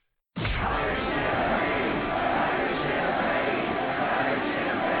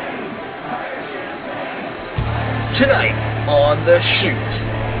Tonight on The Shoot,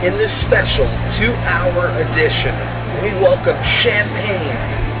 in this special 2-hour edition, we welcome Champagne,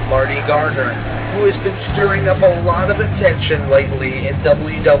 Marty Gardner, who has been stirring up a lot of attention lately in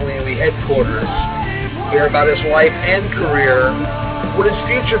WWE headquarters. Hear about his life and career, what his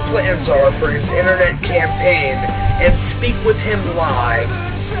future plans are for his internet campaign, and speak with him live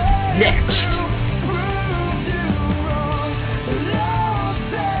next.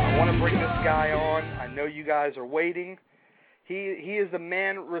 I want to bring this guy on. I know you guys are waiting. He is the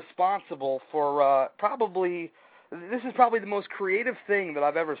man responsible for this is probably the most creative thing that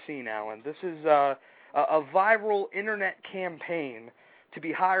I've ever seen, Alan. This is a viral internet campaign to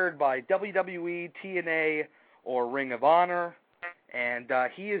be hired by WWE, TNA, or Ring of Honor. And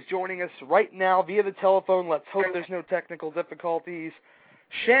he is joining us right now via the telephone. Let's hope there's no technical difficulties.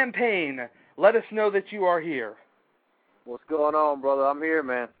 Champagne, let us know that you are here. What's going on, brother? I'm here,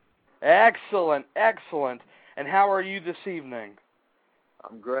 man. Excellent, excellent. And how are you this evening?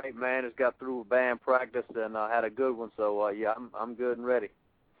 I'm great, man. Just got through band practice and had a good one, so yeah, I'm good and ready.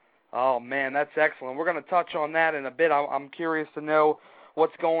 Oh man, that's excellent. We're going to touch on that in a bit. I'm curious to know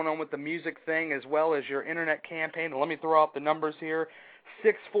what's going on with the music thing as well as your internet campaign. Let me throw out the numbers here: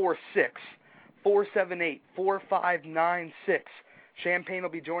 646-478-4596. Champagne will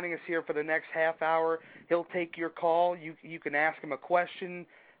be joining us here for the next half hour. He'll take your call. You can ask him a question.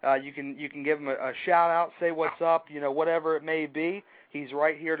 You can give him a shout out, say what's up, whatever it may be. He's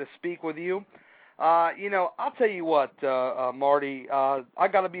right here to speak with you. I'll tell you what, Marty, I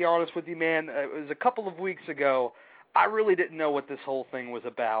got to be honest with you, man. It was a couple of weeks ago. I really didn't know what this whole thing was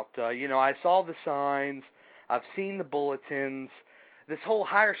about. I saw the signs. I've seen the bulletins. This whole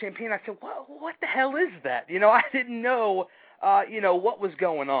Hire Champagne, I said, what the hell is that? I didn't know, what was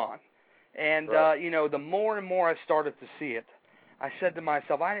going on. And, right. The more and more I started to see it, I said to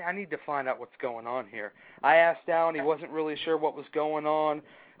myself, I need to find out what's going on here. I asked Alan. He wasn't really sure what was going on.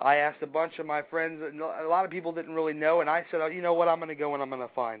 I asked a bunch of my friends. A lot of people didn't really know, and I said, you know what, I'm going to go and I'm going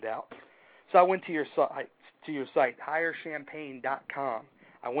to find out. So I went to your site, hirechampagne.com.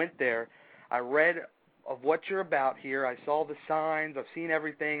 I went there. I read of what you're about here. I saw the signs. I've seen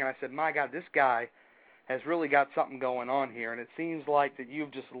everything, and I said, my God, this guy has really got something going on here, and it seems like that you've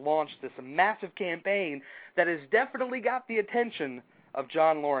just launched this massive campaign that has definitely got the attention of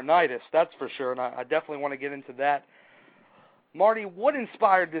John Laurinaitis, that's for sure, and I definitely want to get into that. Marty, what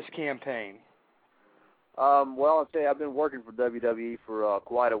inspired this campaign? Well, I'll tell you, I've been working for WWE for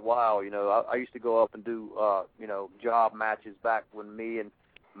quite a while. I used to go up and do, job matches back when me and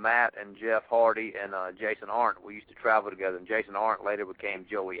Matt and Jeff Hardy and Jason Arndt, we used to travel together, and Jason Arndt later became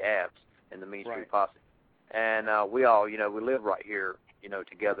Joey Abs in the Mean Street Posse. And we all, we live right here,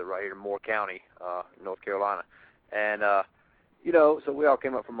 together right here in Moore County, North Carolina. And, so we all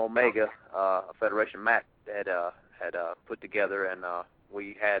came up from Omega, a federation Matt had put together, and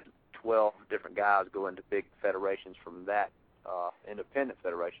we had 12 different guys go into big federations from that independent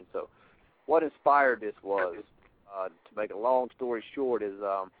federation. So what inspired this was, to make a long story short, is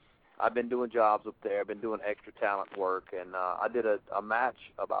I've been doing jobs up there. I've been doing extra talent work, and I did a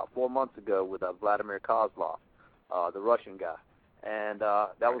match about 4 months ago with Vladimir Kozlov, the Russian guy. And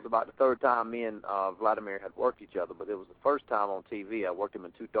that was about the third time me and Vladimir had worked each other, but it was the first time on TV. I worked him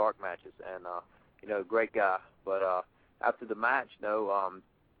in 2 dark matches, and, great guy. But after the match,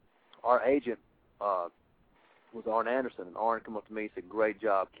 our agent was Arn Anderson, and Arn came up to me and said, great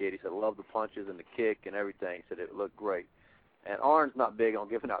job, kid. He said, love the punches and the kick and everything. He said, it looked great. And Arn's not big on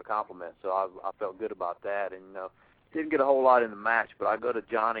giving out compliments, so I felt good about that. And, didn't get a whole lot in the match, but I go to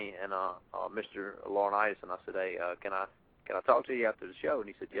Johnny and Mr. Laurinaitis, and I said, hey, can I talk to you after the show? And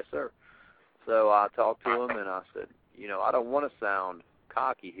he said, yes, sir. So I talked to him, and I said, I don't want to sound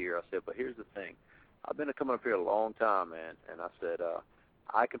cocky here. I said, but here's the thing. I've been coming up here a long time, man, and I said,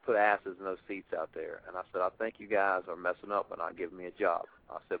 I can put asses in those seats out there. And I said, I think you guys are messing up and not giving me a job.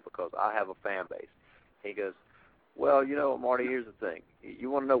 I said, because I have a fan base. He goes, well, Marty, here's the thing.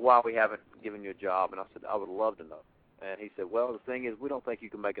 You want to know why we haven't given you a job? And I said, I would love to know. And he said, well, the thing is, we don't think you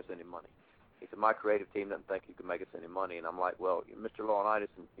can make us any money. He said, my creative team doesn't think you can make us any money. And I'm like, well, Mr. Laurinaitis,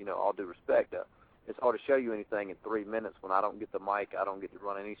 and, all due respect, it's hard to show you anything in 3 minutes when I don't get the mic. I don't get to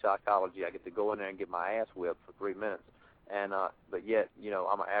run any psychology. I get to go in there and get my ass whipped for 3 minutes. And but yet,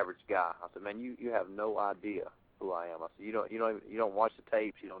 I'm an average guy. I said, man, you have no idea who I am. I said, you don't watch the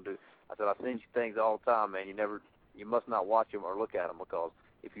tapes. You don't do. I said, I send you things all the time, man. You must not watch them or look at them, because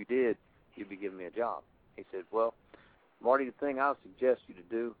if you did, you'd be giving me a job. He said, well, Marty, the thing I suggest you to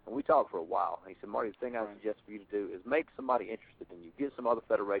do, and we talked for a while. He said, Marty, the thing I suggest for you to do is make somebody interested in you. Get some other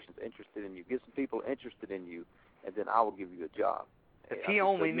federations interested in you. Get some people interested in you, and then I will give you a job. If he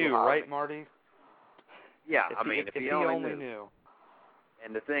only knew, right, Marty? Yeah, if he only knew.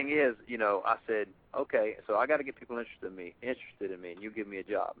 And the thing is, I said, okay, so I got to get people interested in me, and you give me a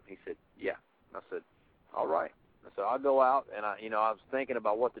job. And he said, yeah. I said, all right. So I go out, and I was thinking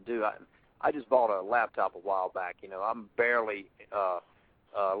about what to do. I just bought a laptop a while back. I'm barely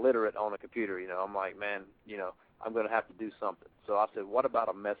literate on a computer. I'm like, man, I'm going to have to do something. So I said, what about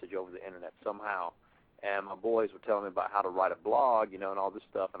a message over the internet somehow? And my boys were telling me about how to write a blog, and all this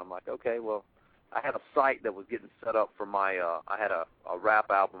stuff. And I'm like, okay, well, I had a site that was getting set up for my, I had a rap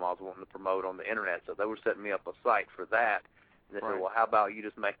album I was wanting to promote on the internet, so they were setting me up a site for that. And they said, well, how about you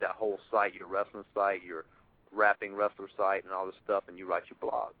just make that whole site your wrestling site, your rapping wrestler site, and all this stuff, and you write your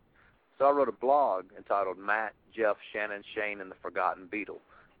blog. So I wrote a blog entitled Matt, Jeff, Shannon, Shane, and the Forgotten Beetle.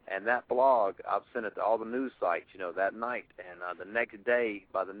 And that blog, I've sent it to all the news sites, that night. And the next day,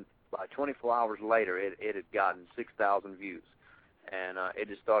 by 24 hours later, it had gotten 6,000 views. And it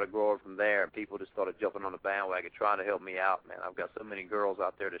just started growing from there, and people just started jumping on the bandwagon, trying to help me out, man. I've got so many girls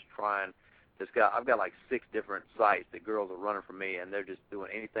out there just trying. I've got like 6 different sites that girls are running for me, and they're just doing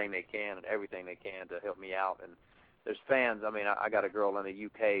anything they can and everything they can to help me out. And there's fans. I got a girl in the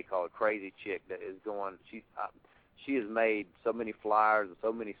UK called Crazy Chick that is going. She has made so many flyers and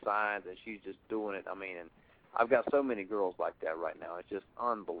so many signs, and she's just doing it. And I've got so many girls like that right now. It's just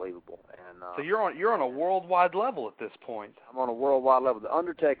unbelievable. And so you're on a worldwide level at this point. I'm on a worldwide level. The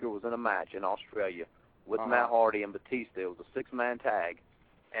Undertaker was in a match in Australia with Matt Hardy and Batista. It was a 6-man tag,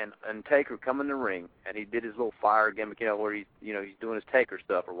 and Taker come in the ring, and he did his little fire gimmick, where he's doing his Taker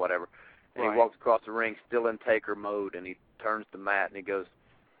stuff or whatever. And he walks across the ring, still in Taker mode, and he turns to Matt and he goes,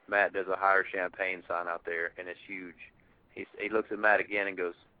 Matt, there's a Higher Champagne sign out there, and it's huge. He looks at Matt again and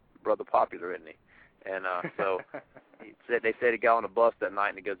goes, brother popular, isn't he? And so they said he got on the bus that night,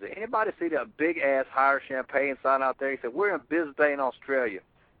 and he goes, anybody see that big-ass Higher Champagne sign out there? He said, we're in Business Bay in Australia.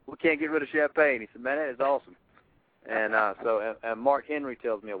 We can't get rid of champagne. He said, man, that is awesome. And and Mark Henry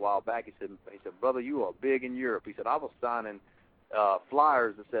tells me a while back, he said, brother, you are big in Europe. He said, I was signing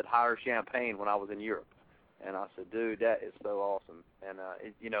flyers that said Higher Champagne when I was in Europe. And I said, dude, that is so awesome. And,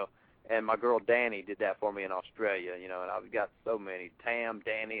 and my girl Danny did that for me in Australia, and I've got so many. Tam,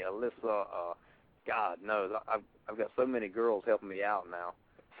 Danny, Alyssa, God knows, I've got so many girls helping me out now.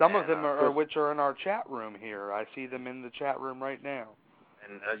 Some of them are which are in our chat room here. I see them in the chat room right now.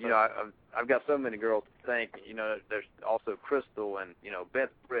 And, I've got so many girls to thank. There's also Crystal and, Beth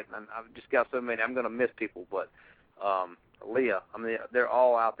Britt, and I've just got so many. I'm going to miss people, but Leah, they're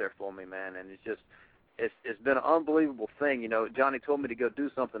all out there for me, man, and it's been an unbelievable thing. Johnny told me to go do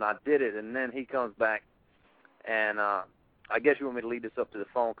something. I did it, and then he comes back, and I guess you want me to lead this up to the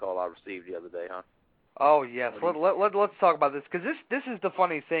phone call I received the other day, huh? Oh, yes. Let's talk about this, because this is the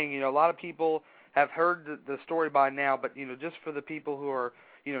funny thing. A lot of people have heard the story by now, but, just for the people who are,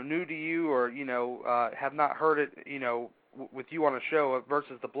 new to you or, have not heard it, with you on a show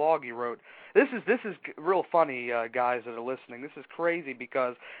versus the blog you wrote, this is real funny, guys that are listening. This is crazy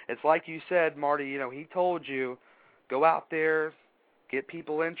because it's like you said, Marty, he told you, go out there, get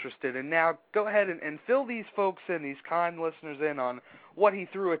people interested, and now go ahead and fill these folks in, these kind listeners in on what he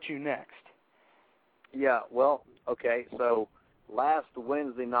threw at you next. Yeah, well, okay, so last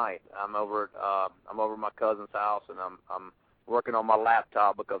Wednesday night, I'm over at my cousin's house, and I'm working on my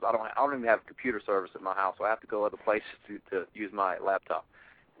laptop because I don't even have computer service at my house, so I have to go other places to use my laptop.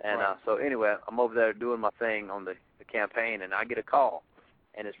 And so anyway, I'm over there doing my thing on the campaign, and I get a call,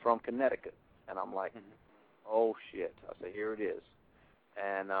 and it's from Connecticut, and I'm like, oh shit! I said, here it is,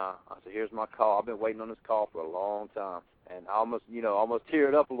 and I said, here's my call. I've been waiting on this call for a long time, and I almost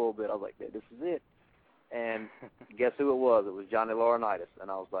teared up a little bit. I was like, this is it. And guess who it was? It was Johnny Laurinaitis.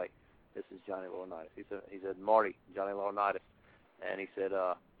 And I was like, this is Johnny Laurinaitis. He said, Marty, Johnny Laurinaitis. And he said,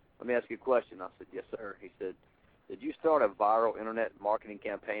 let me ask you a question. I said, yes, sir. He said, did you start a viral internet marketing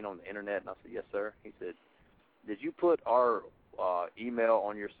campaign on the internet? And I said, yes, sir. He said, did you put our email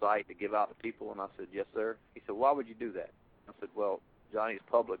on your site to give out to people? And I said, yes, sir. He said, why would you do that? I said, well, Johnny, it's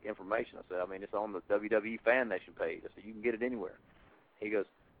public information. I said, it's on the WWE Fan Nation page. I said, you can get it anywhere. He goes,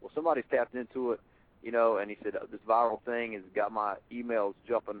 well, somebody's tapped into it. And he said, this viral thing has got my emails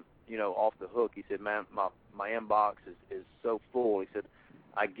jumping, off the hook. He said, man, my inbox is so full. He said,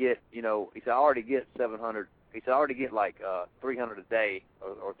 I get, he said, I already get 700. He said, I already get like 300 a day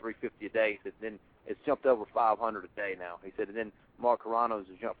or 350 a day. He said, then it's jumped over 500 a day now. He said, and then Mark Carrano's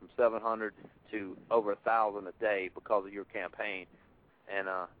has jumped from 700 to over 1,000 a day because of your campaign. And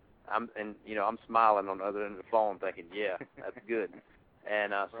I'm smiling on the other end of the phone thinking, yeah, that's good.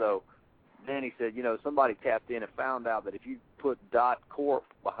 And so then he said, somebody tapped in and found out that if you put .corp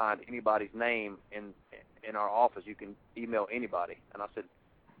behind anybody's name in our office, you can email anybody. And I said,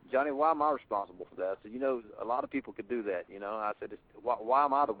 Johnny, why am I responsible for that? I said, you know, a lot of people could do that, you know. I said, why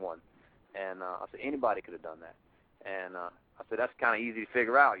am I the one? And I said, anybody could have done that. And I said, that's kind of easy to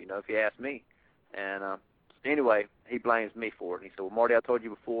figure out, you know, if you ask me. And anyway, he blames me for it. And he said, well, Marty, I told you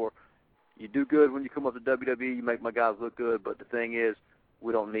before, you do good when you come up to WWE. You make my guys look good. But the thing is,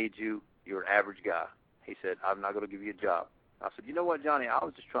 we don't need you. You're an average guy. He said, I'm not going to give you a job. I said, you know what, Johnny, I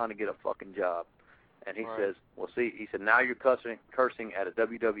was just trying to get a fucking job. And he says, well, see, he said, now you're cursing at a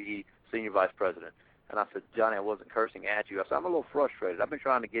WWE senior vice president. And I said, Johnny, I wasn't cursing at you. I said, I'm a little frustrated. I've been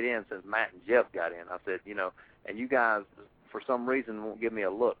trying to get in since Matt and Jeff got in. I said, you know, and you guys, for some reason, won't give me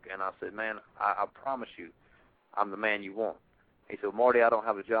a look. And I said, man, I promise you, I'm the man you want. He said, Marty, I don't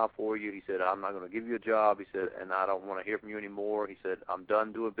have a job for you. He said, I'm not going to give you a job. He said, and I don't want to hear from you anymore. He said, I'm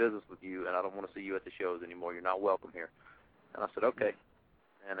done doing business with you, and I don't want to see you at the shows anymore. You're not welcome here. And I said, okay.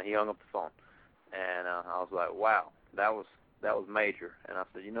 And he hung up the phone. And I was like, wow, that was major. And I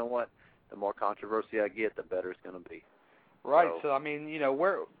said, you know what? The more controversy I get, the better it's going to be. Right. So I mean, you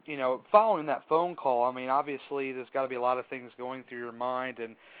know, following that phone call, I mean, obviously there's got to be a lot of things going through your mind.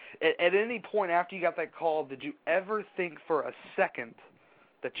 And at any point after you got that call, did you ever think for a second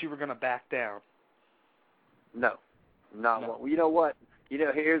that you were going to back down? No, not one. You know what? You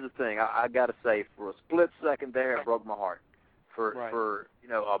know, here's the thing. I got to say, for a split second there, it broke my heart. For you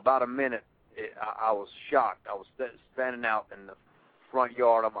know, about a minute, I was shocked. I was standing out in the front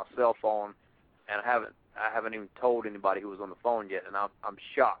yard on my cell phone, and I haven't even told anybody who was on the phone yet, and I'm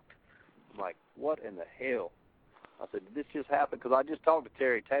shocked. I'm like, what in the hell? I said, did this just happen? Because I just talked to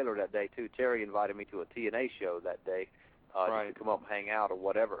Terry Taylor that day, too. Terry invited me to a TNA show that day just to come up and hang out or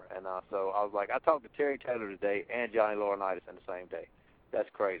whatever. And so I was like, I talked to Terry Taylor today and Johnny Laurinaitis in the same day. That's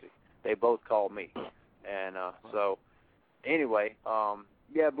crazy. They both called me. And so anyway,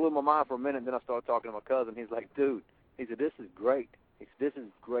 yeah, it blew my mind for a minute. Then I started talking to my cousin. He's like, dude, he said, this is great. He said, this is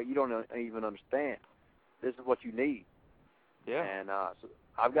great. You don't even understand. This is what you need. Yeah. And so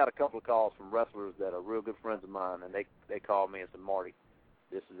I've got a couple of calls from wrestlers that are real good friends of mine, and they called me and said, Marty,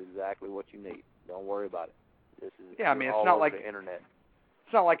 this is exactly what you need. Don't worry about it. This is I mean, it's all not over like the internet.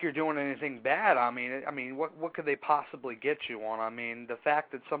 It's not like you're doing anything bad. I mean, what could they possibly get you on? I mean, the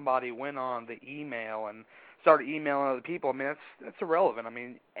fact that somebody went on the email and started emailing other people, I mean, that's irrelevant. I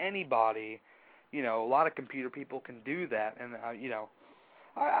mean, anybody, you know, a lot of computer people can do that, and you know,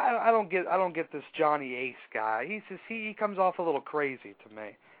 I don't get this Johnny Ace guy. He comes off a little crazy to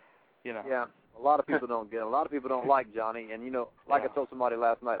me, you know. Yeah, a lot of people don't get it. A lot of people don't like Johnny, and you know, like I told somebody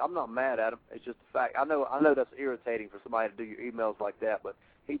last night, I'm not mad at him. It's just the fact. I know that's irritating for somebody to do your emails like that, but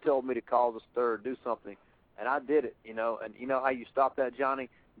he told me to call the stir, do something, and I did it, you know. And you know how you stop that, Johnny?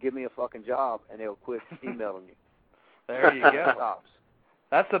 Give me a fucking job, and they'll quit emailing you. There you go. Stops.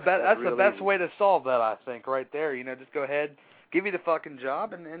 That's the best way to solve that, I think, right there. You know, just go ahead, give you the fucking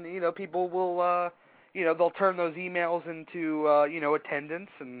job, and you know, people will, you know, they'll turn those emails into, you know, attendance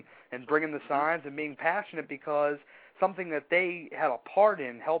and bringing the signs and being passionate because something that they had a part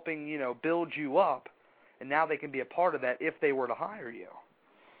in helping, you know, build you up, and now they can be a part of that if they were to hire you.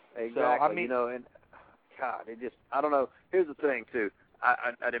 Exactly. So, I mean, you know, and God, it just, I don't know. Here's the thing, too.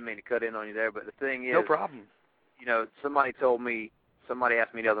 I didn't mean to cut in on you there, but the thing is, no problem. You know, somebody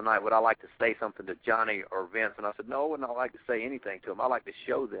asked me the other night, would I like to say something to Johnny or Vince? And I said, no, I wouldn't like to say anything to them. I like to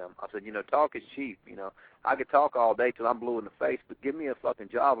show them. I said, you know, talk is cheap. You know, I could talk all day till I'm blue in the face, but give me a fucking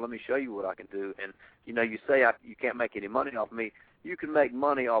job. Let me show you what I can do. And, you know, you say you can't make any money off me. You can make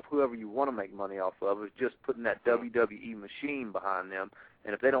money off whoever you want to make money off of. It's just putting that WWE machine behind them.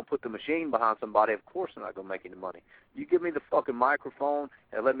 And if they don't put the machine behind somebody, of course they're not going to make any money. You give me the fucking microphone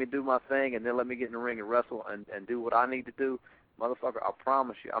and let me do my thing and then let me get in the ring and wrestle and do what I need to do. Motherfucker, I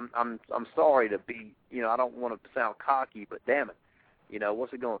promise you, I'm sorry to be, you know, I don't want to sound cocky, but damn it, you know,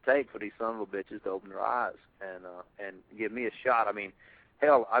 what's it going to take for these son of a bitches to open their eyes and give me a shot? I mean,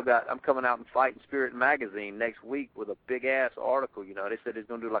 hell, I'm coming out in Fighting Spirit magazine next week with a big ass article. You know, they said it's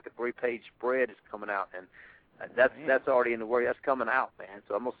going to do like a 3-page spread. It's coming out, and that's already in the works. That's coming out, man.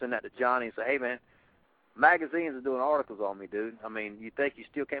 So I'm gonna send that to Johnny and say, hey, man, magazines are doing articles on me, dude. I mean, you think you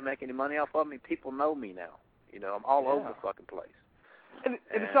still can't make any money off of me? People know me now. You know, I'm all over the fucking place. And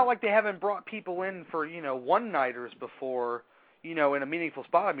it's not like they haven't brought people in for, you know, one-nighters before, you know, in a meaningful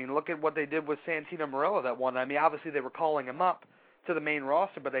spot. I mean, look at what they did with Santino Marella that one night. I mean, obviously they were calling him up to the main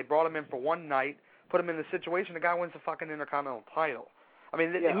roster, but they brought him in for one night, put him in the situation, the guy wins the fucking Intercontinental title. I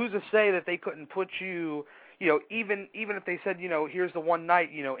mean, who's to say that they couldn't put you, you know, even if they said, you know, here's the one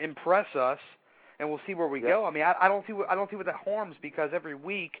night, you know, impress us, and we'll see where we go. I mean, I don't see what that harms because every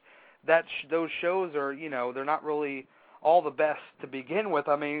week those shows are, you know, they're not really all the best to begin with.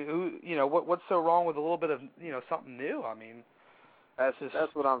 I mean, you know, what's so wrong with a little bit of, you know, something new? I mean,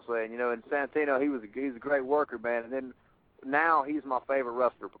 That's what I'm saying. You know, in Santino, he's a great worker, man. And then now he's my favorite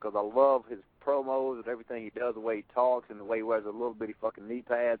wrestler because I love his promos and everything he does, the way he talks and the way he wears a little bitty fucking knee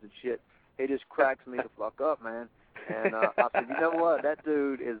pads and shit. He just cracks me the fuck up, man. And I said, you know what? That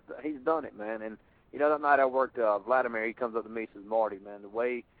dude he's done it, man. And you know, that night I worked Vladimir, he comes up to me and says, Marty, man, the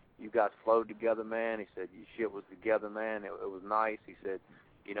way you guys flowed together, man, he said, your shit was together, man. It was nice. He said,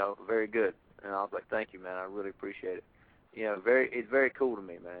 you know, very good. And I was like, thank you, man. I really appreciate it. You know, it's very cool to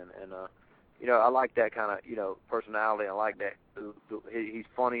me, man. And, you know, I like that kind of, you know, personality. I like that. He's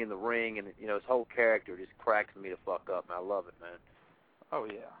funny in the ring, and, you know, his whole character just cracks me the fuck up, and I love it, man. Oh,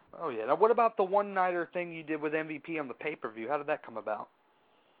 yeah. Oh, yeah. Now, what about the one-nighter thing you did with MVP on the pay-per-view? How did that come about?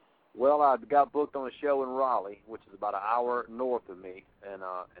 Well, I got booked on a show in Raleigh, which is about an hour north of me, and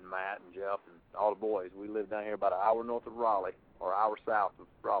Matt and Jeff and all the boys. We live down here about an hour north of Raleigh, or an hour south of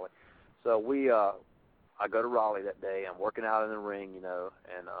Raleigh. So I go to Raleigh that day. I'm working out in the ring, you know,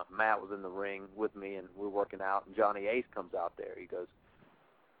 and Matt was in the ring with me, and we're working out, and Johnny Ace comes out there. He goes,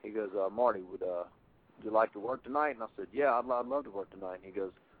 Marty, would you like to work tonight? And I said, yeah, I'd love to work tonight. And he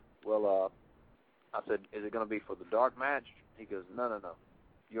goes, well, I said, is it going to be for the dark match? He goes, no.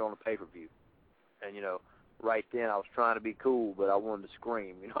 You're on a pay-per-view. And, you know, right then I was trying to be cool, but I wanted to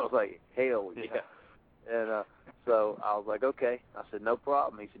scream. You know, I was like, hell yeah. And so I was like, okay. I said, no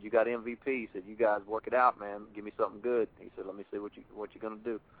problem. He said, you got MVP. He said, you guys work it out, man. Give me something good. He said, let me see what you're going to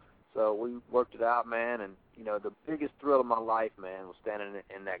do. So we worked it out, man. And, you know, the biggest thrill of my life, man, was standing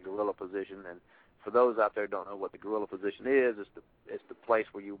in that gorilla position. And for those out there who don't know what the gorilla position is, it's the place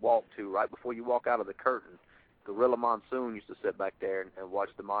where you walk to right before you walk out of the curtain. Gorilla Monsoon used to sit back there and watch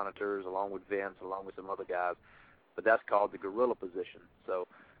the monitors along with Vince, along with some other guys. But that's called the gorilla position. So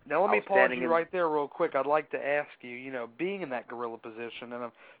now let me pause you right there real quick. I'd like to ask you, you know, being in that gorilla position, and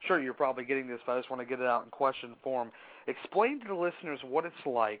I'm sure you're probably getting this, but I just want to get it out in question form. Explain to the listeners what it's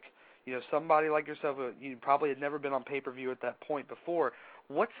like. You know, somebody like yourself, you probably had never been on pay-per-view at that point before.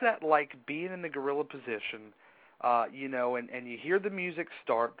 What's that like being in the gorilla position, you know, and you hear the music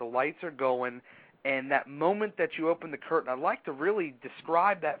start, the lights are going, and that moment that you open the curtain, I'd like to really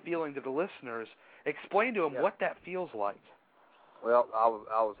describe that feeling to the listeners. Explain to them what that feels like. Well, I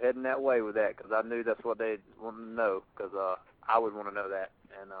was heading that way with that because I knew that's what they wanted to know because I would want to know that.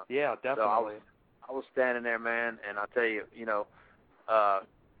 And yeah, definitely. So I was standing there, man, and I tell you, you know,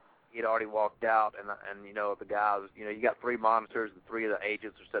 he'd already walked out, and you know, the guys, you know, you got 3 monitors, and 3 of the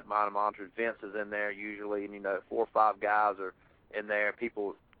agents are sitting behind the monitors. Vince is in there usually, and you know, 4 or 5 guys are in there.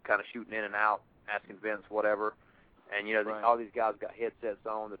 People kind of shooting in and out, asking Vince whatever, and you know, all these guys got headsets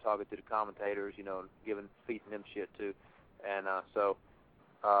on. They're talking to the commentators, you know, and feeding them shit too. And so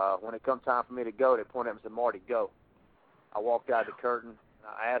when it comes time for me to go, they point at me and said, Marty, go. I walked out the curtain.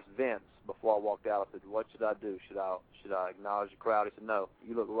 I asked Vince before I walked out, I said, what should I do? Should I acknowledge the crowd? He said, no.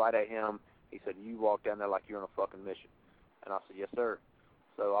 You look right at him. He said, you walk down there like you're on a fucking mission. And I said, yes, sir.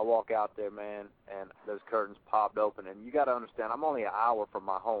 So I walk out there, man, and those curtains popped open. And you got to understand, I'm only an hour from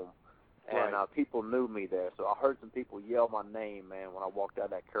my home. And people knew me there. So I heard some people yell my name, man, when I walked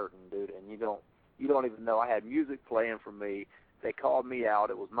out that curtain, dude. And you don't even know. I had music playing for me. They called me out.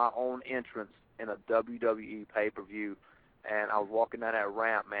 It was my own entrance in a WWE pay-per-view. And I was walking down that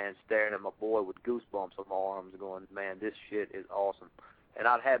ramp, man, staring at my boy with goosebumps on my arms going, man, this shit is awesome. And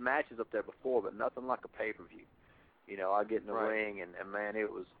I'd had matches up there before, but nothing like a pay-per-view. You know, I get in the ring, and man, it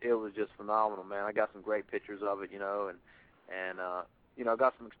was just phenomenal, man. I got some great pictures of it, you know, and you know, I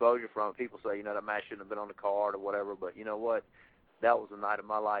got some exposure from it. People say, you know, that match shouldn't have been on the card or whatever, but you know what? That was the night of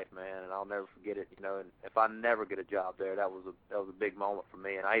my life, man, and I'll never forget it, you know. And if I never get a job there, that was a big moment for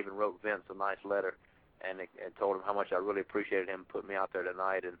me. And I even wrote Vince a nice letter and told him how much I really appreciated him putting me out there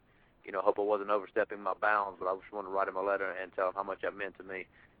tonight. And, you know, hope I wasn't overstepping my bounds, but I just wanted to write him a letter and tell him how much that meant to me.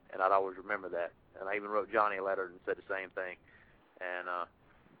 And I'd always remember that. And I even wrote Johnny a letter and said the same thing. And,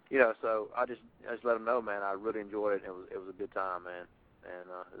 you know, so I just let him know, man, I really enjoyed it. It was a good time, man. And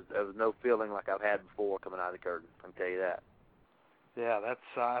there was no feeling like I've had before coming out of the curtain. I can tell you that. Yeah, that's.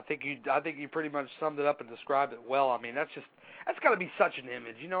 I think you pretty much summed it up and described it well. I mean, that's got to be such an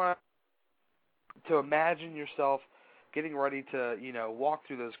image, you know. To imagine yourself getting ready to, you know, walk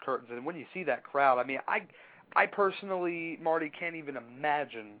through those curtains, and when you see that crowd, I mean, I personally, Marty, can't even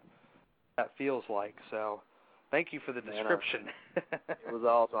imagine what that feels like. So, thank you for the description. It was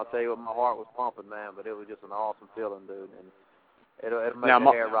awesome. I'll tell you what, my heart was pumping, man. But it was just an awesome feeling, dude. And it'll make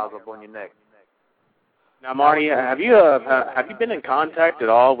the hair rise up on your neck. Now, Marty, have you been in contact at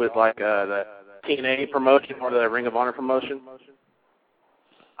all with like the TNA promotion or the Ring of Honor promotion?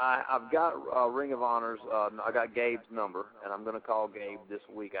 I've got Ring of Honors. I got Gabe's number, and I'm going to call Gabe this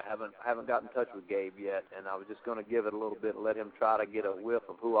week. I haven't gotten in touch with Gabe yet, and I was just going to give it a little bit and let him try to get a whiff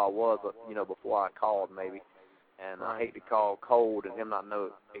of who I was, before I called maybe. And I hate to call cold and him not know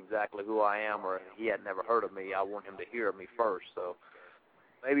exactly who I am, or he had never heard of me. I want him to hear of me first. So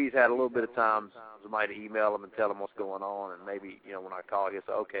maybe he's had a little bit of time. Somebody to email him and tell him what's going on, and maybe when I call, he'll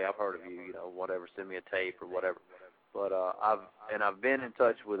say, "Okay, I've heard of you. Whatever. Send me a tape or whatever." But I've been in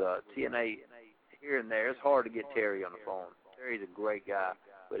touch with TNA here and there. It's hard to get Terry on the phone. Terry's a great guy,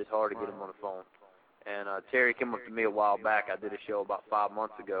 but it's hard to get him on the phone. And Terry came up to me a while back. I did a show about 5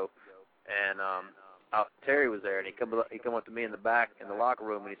 months ago, and Terry was there, and he come up to me in the back in the locker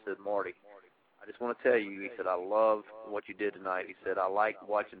room, and he said, "Marty, I just want to tell you," he said, "I love what you did tonight." He said, "I like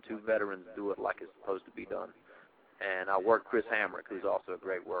watching two veterans do it like it's supposed to be done." And I worked Chris Hamrick, who's also a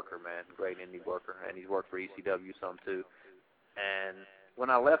great worker, man, great indie worker, and he's worked for ECW some too. And when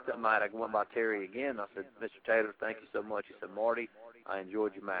I left that night, I went by Terry again. I said, "Mr. Taylor, thank you so much." He said, "Marty, I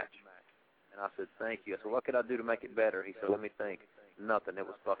enjoyed your match." And I said, "Thank you." I said, "What could I do to make it better?" He said, "Let me think." "Nothing. It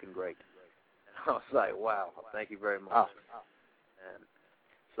was fucking great." And I was like, "Wow, thank you very much." And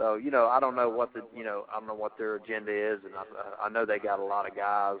so, I don't know what I don't know what their agenda is, and I know they got a lot of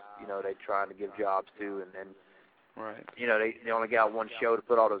guys, they trying to give jobs to, and right. They only got one show to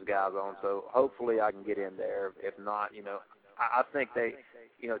put all those guys on, so hopefully I can get in there. If not, I think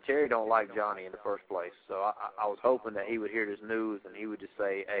Terry don't like Johnny in the first place, so I was hoping that he would hear this news and he would just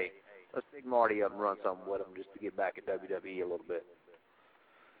say, "Hey, let's pick Marty up and run something with him just to get back at WWE a little bit."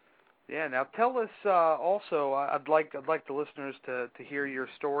 Yeah. Now tell us also. I'd like the listeners to hear your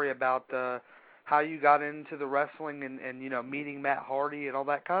story about how you got into the wrestling and meeting Matt Hardy and all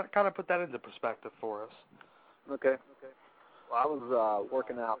that. Kind of put that into perspective for us. Okay. Well, I was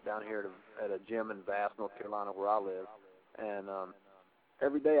working out down here at a gym in Bath, North Carolina, where I live, and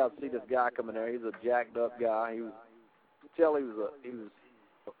every day I'd see this guy coming there. He's a jacked up guy. He was in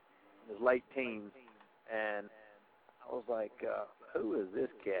his late teens, and I was like, "Who is this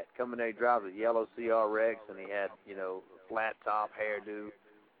cat coming there?" He drives a yellow CRX, and he had flat top hairdo,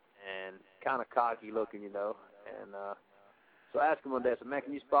 and kind of cocky looking, And so I asked him one day, I said, "Man,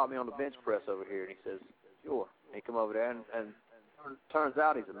 can you spot me on the bench press over here?" And he says, "Sure." And he come over there, and turns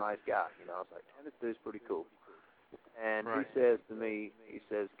out he's a nice guy. I was like, "Man, this dude's pretty cool." And right. He says to me, he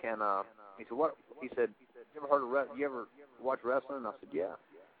said, "What?" He said, "You ever watch wrestling?" And I said, "Yeah."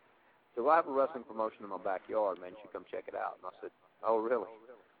 So I have a wrestling promotion in my backyard, man. You should come check it out. And I said, "Oh, really?"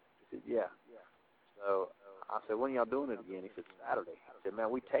 He said, "Yeah." So I said, "When are y'all doing it again?" He said, "Saturday." He said, "Man,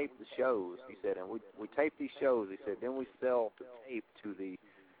 we tape the shows." He said, "And we tape these shows." He said, "Then we sell the tape to the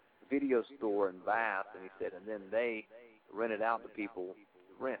video store in Bath," and he said, "and then they rent it out to people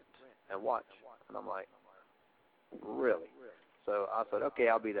to rent and watch." And I'm like, "Really?" So I said, "Okay,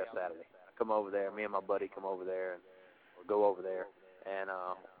 I'll be there Saturday." I come over there. Me and my buddy come over there, and we'll go over there, and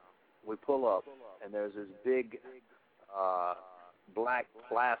we pull up, and there's this big black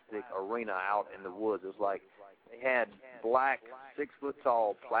plastic arena out in the woods. It was like they had black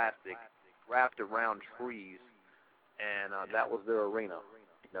 6-foot-tall plastic wrapped around trees, and that was their arena.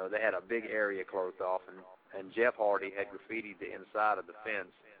 They had a big area closed off, and Jeff Hardy had graffitied the inside of the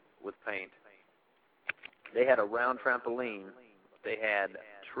fence with paint. They had a round trampoline. They had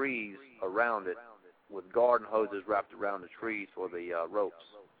trees around it with garden hoses wrapped around the trees for the ropes.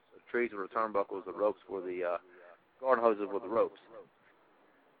 The trees were the turnbuckles, the ropes were the garden hoses were the ropes.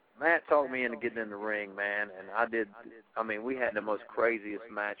 Matt talked me into getting in the ring, man, and we had the most craziest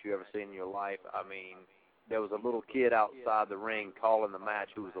match you ever seen in your life. There was a little kid outside the ring calling the match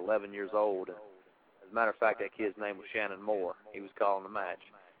who was 11 years old. And as a matter of fact, that kid's name was Shannon Moore. He was calling the match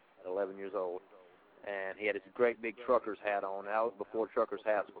at 11 years old. And he had his great big trucker's hat on. That was before trucker's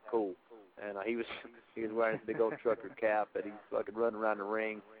hats were cool. And he was wearing his big old trucker cap, and he fucking running around the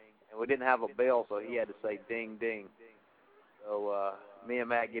ring. And we didn't have a bell, so he had to say ding, ding. So me and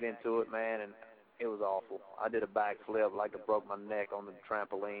Matt get into it, man, and it was awful. I did a backflip like I broke my neck on the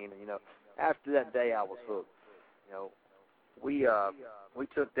trampoline. And, after that day, I was hooked. We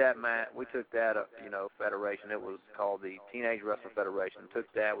took that federation. It was called the Teenage Wrestling Federation.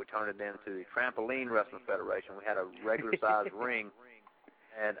 Took that, we turned it into the Trampoline Wrestling Federation. We had a regular sized ring,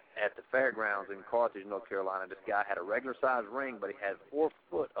 and at the fairgrounds in Carthage, North Carolina, this guy had a regular sized ring, but he had 4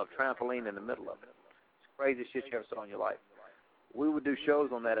 foot of trampoline in the middle of it. It's the craziest shit you ever saw in your life. We would do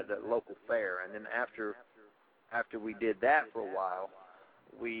shows on that at the local fair, and then after we did that for a while,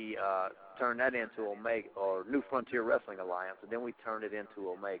 we turned that into Omega, or New Frontier Wrestling Alliance, and then we turned it into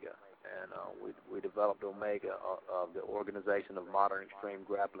Omega. And we developed Omega, the Organization of Modern Extreme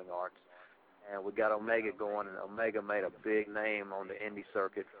Grappling Arts. and we got Omega going, and Omega made a big name on the indie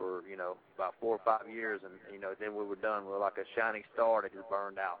circuit for, you know, about 4 or 5 years, and, you know, then we were done. We were like a shining star that just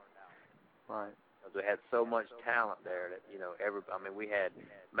burned out. Right. Because we had so much talent there that, you know, we had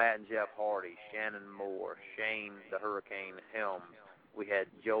Matt and Jeff Hardy, Shannon Moore, Shane the Hurricane Helms. We had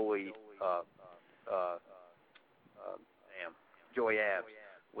Joey Abs.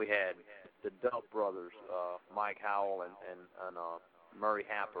 We had the Duff Brothers, Mike Howell and Murray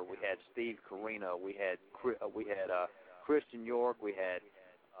Happer. We had Steve Carino. We had Christian York. We had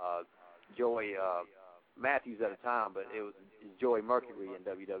Joey Matthews at the time, but it was Joey Mercury in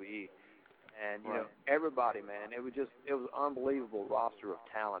WWE. And, you know, everybody, man, it was an unbelievable roster of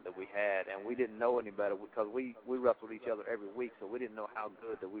talent that we had, and we didn't know any better because we wrestled each other every week, so we didn't know how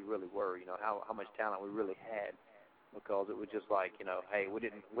good that we really were, you know, how much talent we really had, because it was just like, you know, hey, we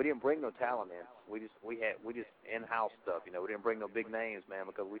didn't bring no talent in. We just in-house stuff, you know. We didn't bring no big names, man,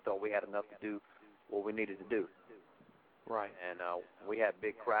 because we thought we had enough to do what we needed to do. Right. And we had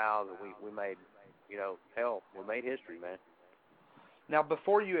big crowds, and we made, you know, hell, we made history, man. Now,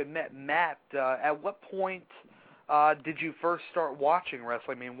 before you had met Matt, at what point did you first start watching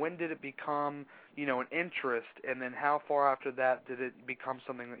wrestling? I mean, when did it become, you know, an interest, and then how far after that did it become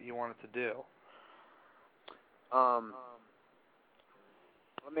something that you wanted to do?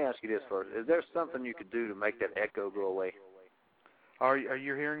 Let me ask you this first. Is there something you could do to make that echo go away? Are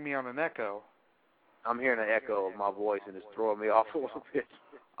you hearing me on an echo? I'm hearing an echo of my voice, and it's throwing me off a little bit.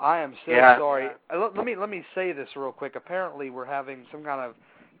 I am so sorry. Let me say this real quick. Apparently, we're having some kind of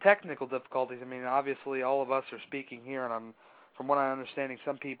technical difficulties. I mean, obviously, all of us are speaking here, and from what I'm understanding,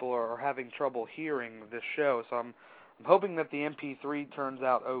 some people are having trouble hearing this show. So I'm hoping that the MP3 turns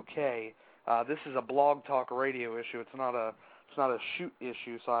out okay. This is a Blog Talk Radio issue. It's not a shoot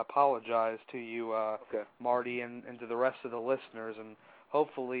issue. So I apologize to you, Marty, and to the rest of the listeners. And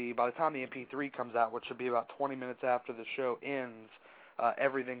hopefully, by the time the MP3 comes out, which should be about 20 minutes after the show ends,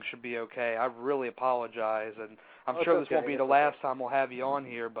 everything should be okay. I really apologize, and I'm sure this won't be the last time we'll have you on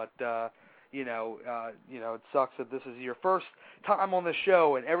here. But you know, it sucks that this is your first time on the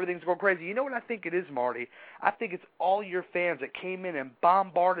show and everything's going crazy. You know what I think it is, Marty? I think it's all your fans that came in and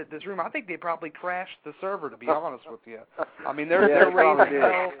bombarded this room. I think they probably crashed the server, to be honest with you. I mean, they're raising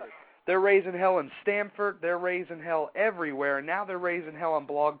hell. They're raising hell in Stamford. They're raising hell everywhere, and now they're raising hell on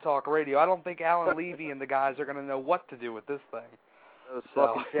Blog Talk Radio. I don't think Alan Levy and the guys are going to know what to do with this thing. Those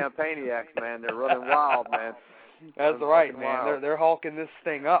fucking Champagniacs, man, they're running wild, man. That's right, man. They're hulking this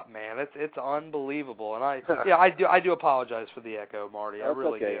thing up, man. It's unbelievable, and I do apologize for the echo, Marty. I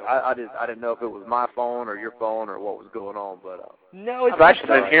really do. I didn't know if it was my phone or your phone or what was going on, but no, it's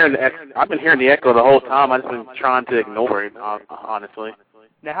I've been hearing the echo the whole time. I've just been trying to ignore it, honestly.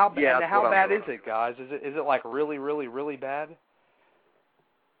 Now how bad is it, guys? Is it like really, really, really bad?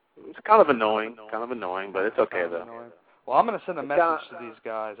 It's kind of annoying, but it's okay though. Well, I'm going to send a message to these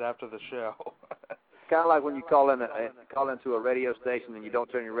guys after the show. Kind of like when you call into a radio station and you don't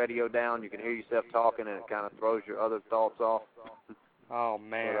turn your radio down, you can hear yourself talking, and it kind of throws your other thoughts off. Oh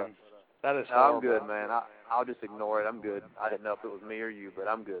man, that is horrible. I'm good, man. I'll just ignore it. I'm good. I didn't know if it was me or you, but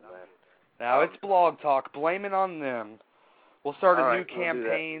I'm good, man. Now it's Blog Talk. Blame it on them. We'll start a new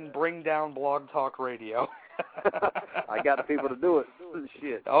campaign. Bring down Blog Talk Radio. I got the people to do it.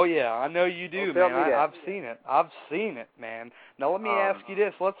 Shit. Oh yeah, I know you do, man. I've seen it, man. Now let me ask you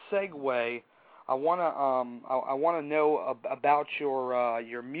this. Let's segue. I wanna know about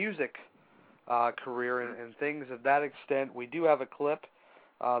your music career and things of that extent. We do have a clip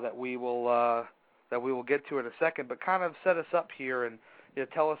that we will get to in a second, but kind of set us up here and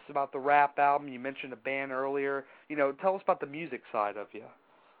tell us about the rap album. You mentioned a band earlier. Tell us about the music side of you.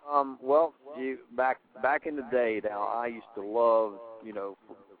 Well, back in the day, now I used to love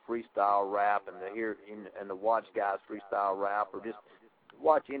freestyle rap and to watch guys freestyle rap or just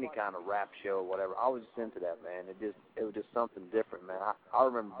watch any kind of rap show or whatever. I was just into that, man. It was just something different, man. I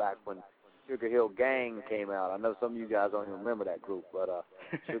remember back when Sugar Hill Gang came out. I know some of you guys don't even remember that group, but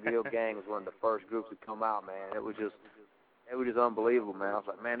Sugar Hill Gang was one of the first groups to come out, man. It was just unbelievable, man. I was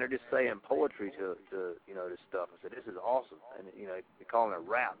like, man, they're just saying poetry to this stuff. I said, this is awesome, and they're calling it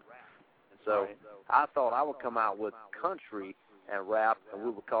rap. And so I thought I would come out with country and rap, and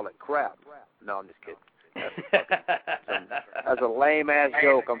we would call it crap. No, I'm just kidding. That's a lame ass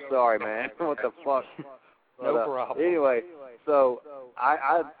joke. I'm sorry, man. What the fuck? But, no problem. Anyway, so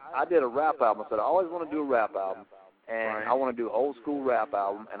I did a rap album. I said I always want to do a rap album, and I want to do an old school rap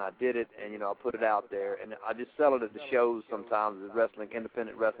album, and I did it, and I put it out there, and I just sell it at the shows sometimes, the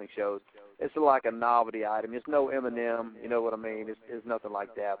independent wrestling shows. It's like a novelty item. It's no Eminem, you know what I mean? It's nothing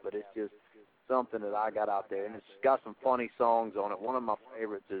like that, but it's just something that I got out there, and it's got some funny songs on it. One of my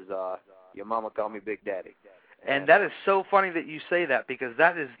favorites is Your Mama Called Me Big Daddy. And that is so funny that you say that, because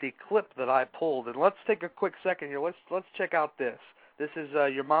that is the clip that I pulled. And let's take a quick second here. Let's check out this. This is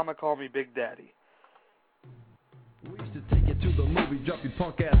Your Mama Called Me Big Daddy. We used to take you to the movie, drop your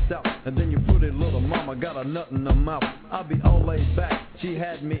punk ass out, and then your pretty little mama got a nut in her mouth. I'll be all laid back. She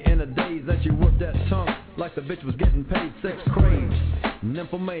had me in a daze as she worked that tongue like the bitch was getting paid. Sex crazed,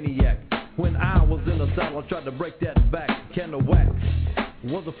 nymphomaniac. When I was in the saddle, I tried to break that back. Candle wax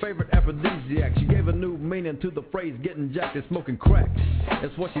was a favorite aphrodisiac. She gave a new meaning to the phrase getting jacked and smoking crack.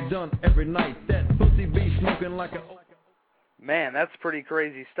 It's what she done every night. That pussy be smoking like a... Man, that's pretty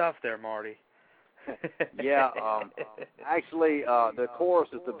crazy stuff there, Marty. Yeah, actually, the chorus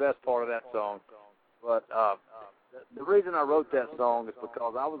is the best part of that song. But the reason I wrote that song is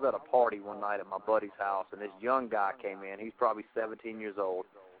because I was at a party one night at my buddy's house, and this young guy came in. He's probably 17 years old,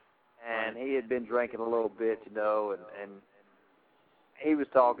 and he had been drinking a little bit, you know, and he was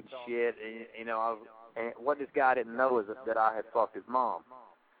talking shit, and you know, and what this guy didn't know is that I had fucked his mom.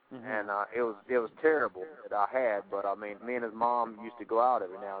 Mm-hmm. And it was terrible that I had, but I mean, me and his mom used to go out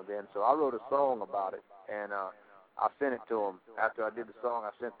every now and then, so I wrote a song about it, and I sent it to him. After I did the song,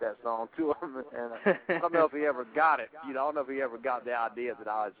 I sent that song to him, and I don't know if he ever got it. You know, I don't know if he ever got the idea that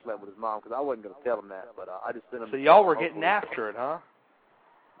I had slept with his mom, because I wasn't going to tell him that, but I just sent him. So y'all were getting after it, huh?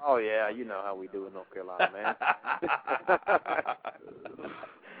 Oh yeah, you know how we do in North Carolina, man.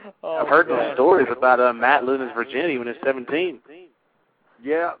 I've heard those stories about Matt losing his virginity when he was 17.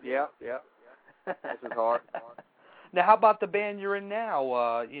 Yeah. This is hard. Now, how about the band you're in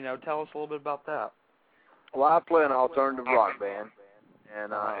now? You know, tell us a little bit about that. Well, I play an alternative rock band,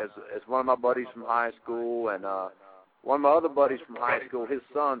 and it's one of my buddies from high school, and one of my other buddies from high school, his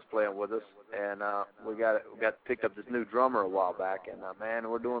son's playing with us, and we got picked up this new drummer a while back, and man,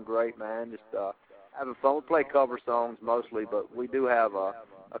 we're doing great, man. Just having fun. We play cover songs mostly, but we do have a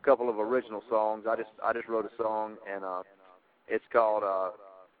couple of original songs. I just wrote a song, and it's called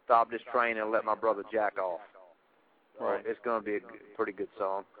Stop This Train and Let My Brother Jack Off. Right. It's going to be a pretty good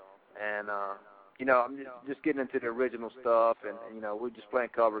song. And, you know, I'm just getting into the original stuff, and you know, we're just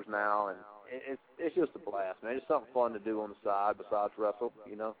playing covers now, and it's just a blast, man. It's something fun to do on the side besides wrestle,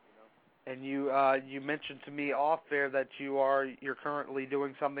 you know. And you mentioned to me off there that you're currently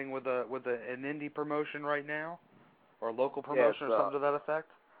doing something with an indie promotion right now, or a local promotion or something to that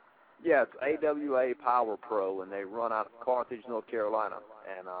effect? Yeah, it's AWA Power Pro, and they run out of Carthage, North Carolina,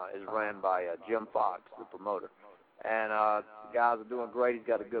 and is ran by Jim Fox, the promoter. And guys are doing great. He's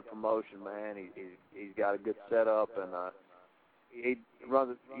got a good promotion, man. He's got a good setup, and he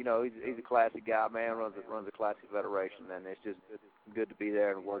runs. You know, he's a classy guy, man. Runs a classy federation, and it's just good to be there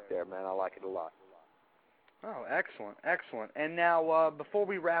and work there, man. I like it a lot. Oh, excellent. And now, before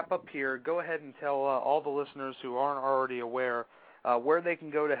we wrap up here, go ahead and tell all the listeners who aren't already aware where they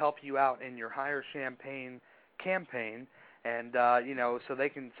can go to help you out in your Higher Champaign campaign, and you know, so they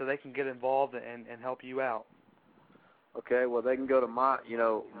can get involved and help you out. Okay, well, they can go to my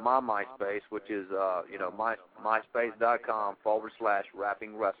MySpace, which is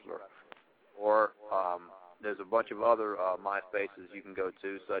myspace.com/rappingwrestler, or there's a bunch of other MySpaces you can go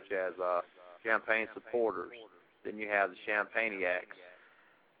to, such as Champagne Supporters. Then you have the Champagniacs.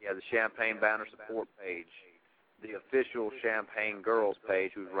 You have the Champagne Banner Support page, the official Champagne Girls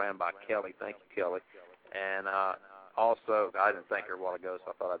page, who's ran by Kelly. Thank you, Kelly. And also, I didn't thank her a while ago,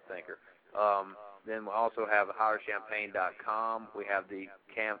 so I thought I'd thank her. Then we also have higherchampaign.com. We have the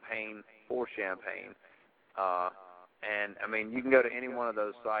Campaign for Champagne. And, I mean, you can go to any one of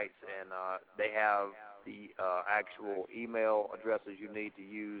those sites, and they have the actual email addresses you need to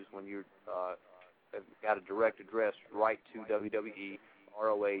use when you're got a direct address right to WWE,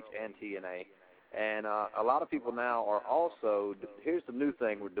 ROH, and TNA. And a lot of people now are also, here's the new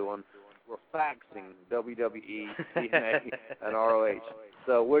thing we're doing, we're faxing WWE, TNA, and ROH.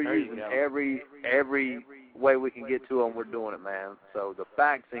 So we're using every way we can get to them, we're doing it, man. So the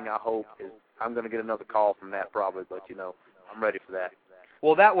faxing, I hope, I'm going to get another call from that probably, but, you know, I'm ready for that.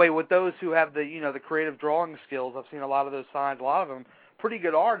 Well, that way, with those who have the, you know, the creative drawing skills, I've seen a lot of those signs, a lot of them pretty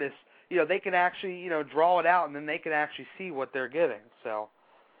good artists, you know, they can actually, you know, draw it out, and then they can actually see what they're getting. So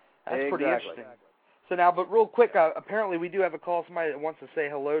that's pretty interesting. So now, but real quick, apparently we do have a call. Somebody that wants to say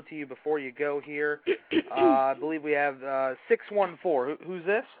hello to you before you go here. I believe we have 614. Who's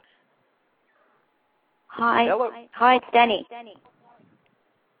this? Hi. Hello. Hi, it's Danny.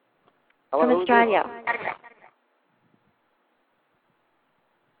 Hello, from Australia.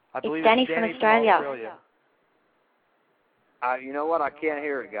 I believe it's Danny from Australia. You know what? I can't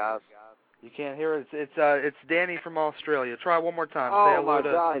hear it, guys. You can't hear it? It's Danny from Australia. Try one more time. Oh, say hello my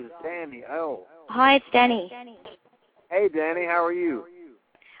to... God, it's Danny. Oh. Hi, it's Danny. Hey, Danny, how are you?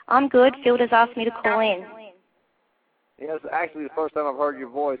 I'm good. Phil just asked me to call in. Yeah, it's actually the first time I've heard your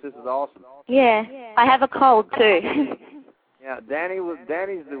voice. This is awesome. Yeah, I have a cold too. Yeah,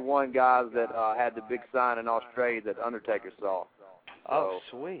 Danny's the one guy that had the big sign in Australia that Undertaker saw. Oh,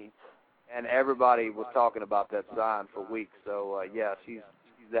 sweet. And everybody was talking about that sign for weeks. So, yeah, she's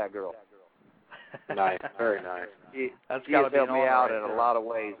that girl. Nice, very nice. She That's has got to be helped an me honor out right in there. a lot of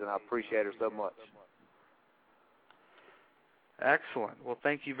ways, and I appreciate her so much. Excellent. Well,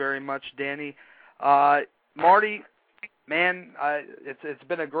 thank you very much, Danny. Marty, man, it's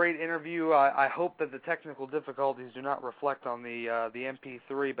been a great interview. I hope that the technical difficulties do not reflect on the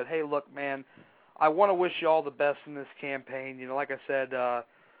MP3. But hey, look, man, I want to wish you all the best in this campaign. You know, like I said,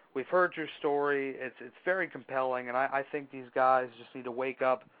 we've heard your story. It's very compelling, and I think these guys just need to wake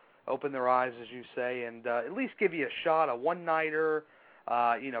up, open their eyes, as you say, and at least give you a shot, a one-nighter,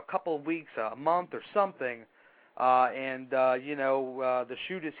 you know, a couple of weeks, a month, or something. You know, the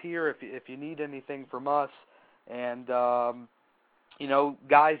shoot is here if you need anything from us. And, you know,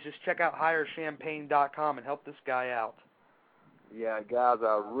 guys, just check out HireChampagne.com and help this guy out. Yeah, guys,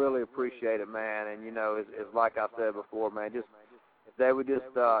 I really appreciate it, man. And, you know, it's like I said before, man, just if they would just,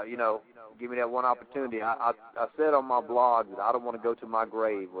 you know, give me that one opportunity. I said on my blog that I don't want to go to my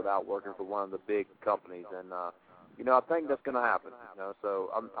grave without working for one of the big companies. And, you know, I think that's going to happen. You know,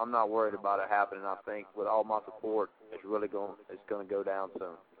 so I'm not worried about it happening. I think with all my support, it's going to go down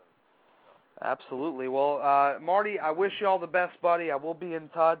soon. Absolutely. Well, Marty, I wish you all the best, buddy. I will be in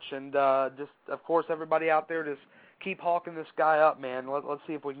touch, and just, of course, everybody out there, just keep hawking this guy up, man. Let's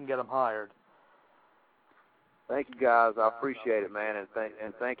see if we can get him hired. Thank you, guys. I appreciate it, man,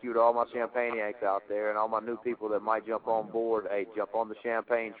 and thank you to all my Champagniacs out there and all my new people that might jump on board. Hey, jump on the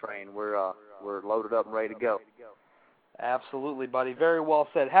Champagne train. We're loaded up and ready to go. Absolutely, buddy. Very well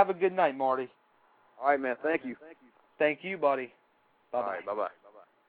said. Have a good night, Marty. All right, man. Thank you. Thank you, buddy. Bye-bye. All right, bye-bye.